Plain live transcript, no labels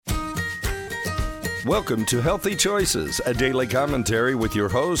Welcome to Healthy Choices, a daily commentary with your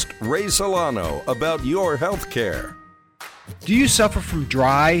host, Ray Solano, about your health care. Do you suffer from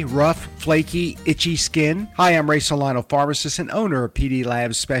dry, rough, flaky, itchy skin? Hi, I'm Ray Solano, pharmacist and owner of PD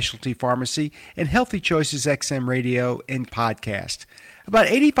Labs Specialty Pharmacy and Healthy Choices XM Radio and podcast. About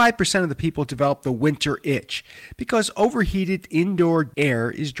 85% of the people develop the winter itch because overheated indoor air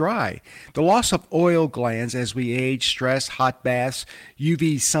is dry. The loss of oil glands as we age, stress, hot baths,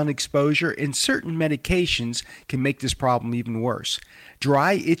 UV sun exposure, and certain medications can make this problem even worse.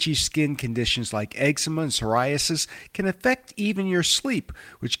 Dry, itchy skin conditions like eczema and psoriasis can affect even your sleep,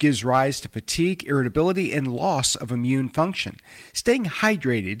 which gives rise to fatigue, irritability, and loss of immune function. Staying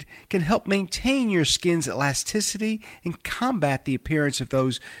hydrated can help maintain your skin's elasticity and combat the appearance of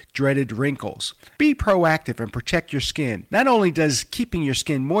those dreaded wrinkles. Be proactive and protect your skin. Not only does keeping your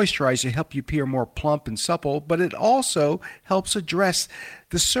skin moisturized help you appear more plump and supple, but it also helps address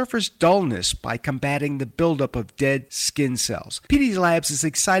the surface dullness by combating the buildup of dead skin cells. PD Labs is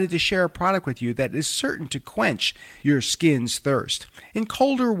excited to share a product with you that is certain to quench your skin's thirst. In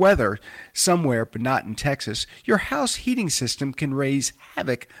colder weather, somewhere but not in Texas, your house heating system can raise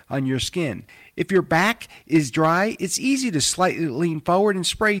havoc on your skin. If your back is dry, it's easy to slightly lean forward and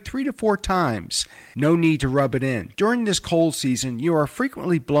spray 3 to 4 times. No need to rub it in. During this cold season, you are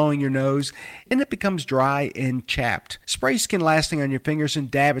frequently blowing your nose and it becomes dry and chapped. Spray Skin Lasting on your fingers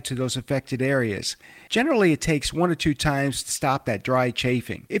and dab it to those affected areas. Generally, it takes 1 or 2 times to stop that dry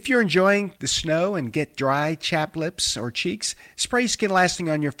chafing. If you're enjoying the snow and get dry, chapped lips or cheeks, spray Skin Lasting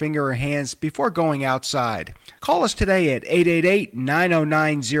on your finger or hands before going outside. Call us today at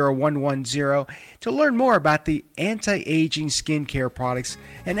 888-909-0110 to learn more about the anti-aging skincare products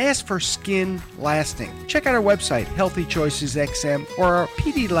and ask for Skin Lasting. Check out our website, Healthy Choices XM, or our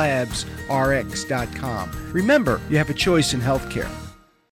PDLabsRx.com. Remember, you have a choice in healthcare.